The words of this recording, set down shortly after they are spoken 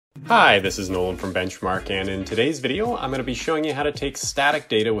Hi, this is Nolan from Benchmark, and in today's video, I'm going to be showing you how to take static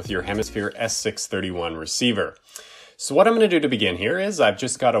data with your Hemisphere S631 receiver. So what I'm going to do to begin here is I've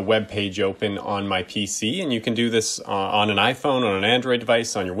just got a web page open on my PC, and you can do this on an iPhone, on an Android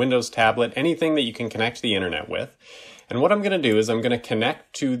device, on your Windows tablet, anything that you can connect to the internet with. And what I'm going to do is I'm going to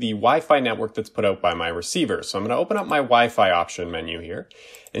connect to the Wi-Fi network that's put out by my receiver. So I'm going to open up my Wi-Fi option menu here.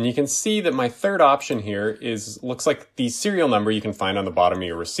 And you can see that my third option here looks like the serial number you can find on the bottom of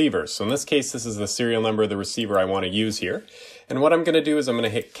your receiver. So in this case, this is the serial number of the receiver I want to use here. And what I'm going to do is I'm going to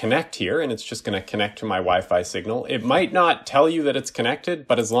hit connect here, and it's just going to connect to my Wi-Fi signal. It might not tell you that it's connected,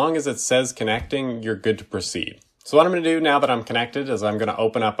 but as long as it says connecting, you're good to proceed. So what I'm going to do now that I'm connected is I'm going to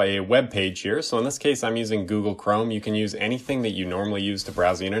open up a web page here. So in this case, I'm using Google Chrome. You can use anything that you normally use to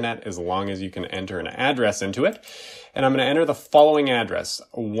browse the internet as long as you can enter an address into it. And I'm going to enter the following address,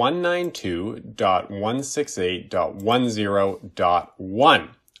 192.168.10.1.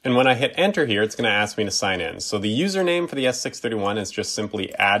 And when I hit enter here, it's going to ask me to sign in. So the username for the S631 is just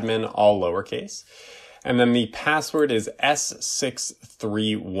simply admin, all lowercase. And then the password is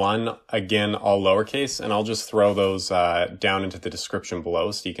S631, again, all lowercase, and I'll just throw those down into the description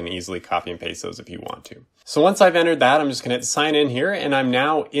below so you can easily copy and paste those if you want to. So once I've entered that, I'm just going to hit sign in here, and I'm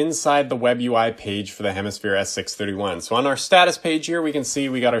now inside the WebUI page for the Hemisphere S631. So on our status page here, we can see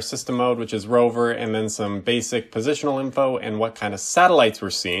we got our system mode, which is rover, and then some basic positional info and what kind of satellites we're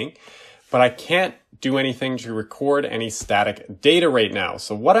seeing. But I can't do anything to record any static data right now.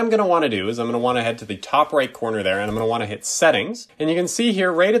 So what I'm going to want to do is I'm going to want to head to the top right corner there, and I'm going to want to hit settings. And you can see here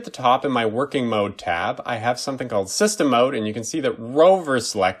right at the top in my working mode tab, I have something called system mode, and you can see that rover is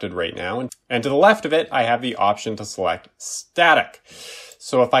selected right now. And to the left of it, I have the option to select static.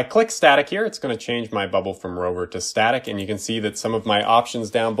 So if I click static here, it's going to change my bubble from rover to static, and you can see that some of my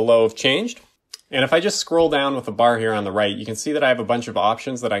options down below have changed. And if I just scroll down with the bar here on the right, you can see that I have a bunch of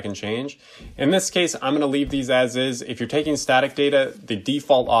options that I can change. In this case, I'm going to leave these as is. If you're taking static data, the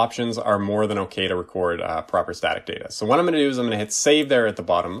default options are more than okay to record proper static data. So what I'm going to do is I'm going to hit save there at the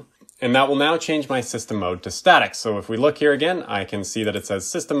bottom, and that will now change my system mode to static. So if we look here again, I can see that it says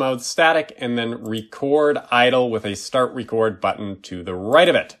system mode static and then record idle with a start record button to the right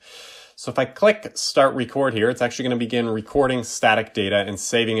of it. So if I click start record here, it's actually going to begin recording static data and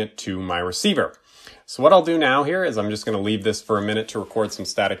saving it to my receiver. So what I'll do now here is I'm just going to leave this for a minute to record some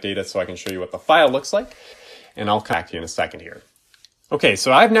static data so I can show you what the file looks like, and I'll come back to you in a second here. Okay,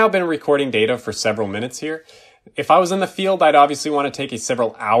 so I've now been recording data for several minutes here. If I was in the field, I'd obviously want to take a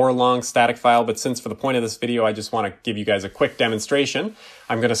several hour-long static file, but since for the point of this video, I just want to give you guys a quick demonstration,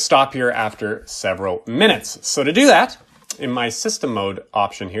 I'm going to stop here after several minutes. So to do that, in my system mode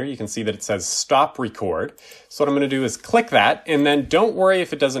option here, you can see that it says stop record. So what I'm going to do is click that, and then don't worry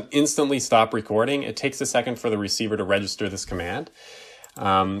if it doesn't instantly stop recording. It takes a second for the receiver to register this command.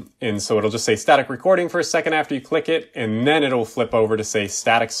 And so it'll just say static recording for a second after you click it, and then it'll flip over to say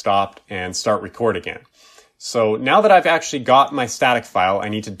static stopped and start record again. So now that I've actually got my static file, I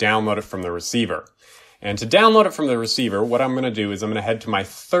need to download it from the receiver. And to download it from the receiver, what I'm going to do is I'm going to head to my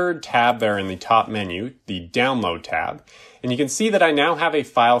third tab there in the top menu, the download tab. And you can see that I now have a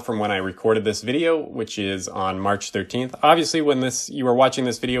file from when I recorded this video, which is on March 13th. Obviously, when you are watching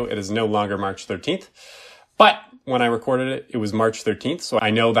this video, it is no longer March 13th. But when I recorded it, it was March 13th. So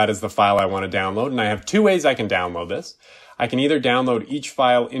I know that is the file I want to download. And I have two ways I can download this. I can either download each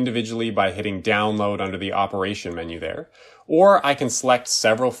file individually by hitting download under the operation menu there, or I can select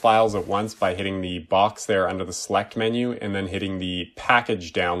several files at once by hitting the box there under the select menu and then hitting the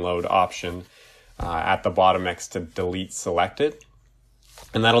package download option at the bottom next to delete selected.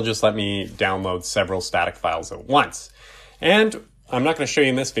 And that'll just let me download several static files at once. And I'm not going to show you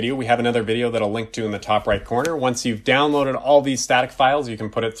in this video. We have another video that I'll link to in the top right corner. Once you've downloaded all these static files, you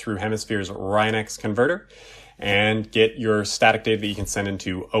can put it through Hemisphere's Rhinex converter and get your static data that you can send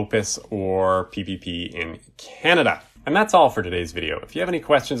into Opus or PPP in Canada. And that's all for today's video. If you have any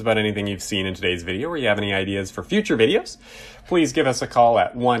questions about anything you've seen in today's video, or you have any ideas for future videos, please give us a call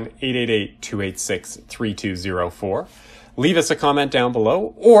at 1-888-286-3204. Leave us a comment down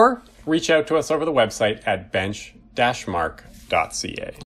below, or reach out to us over the website at bench-mark.ca.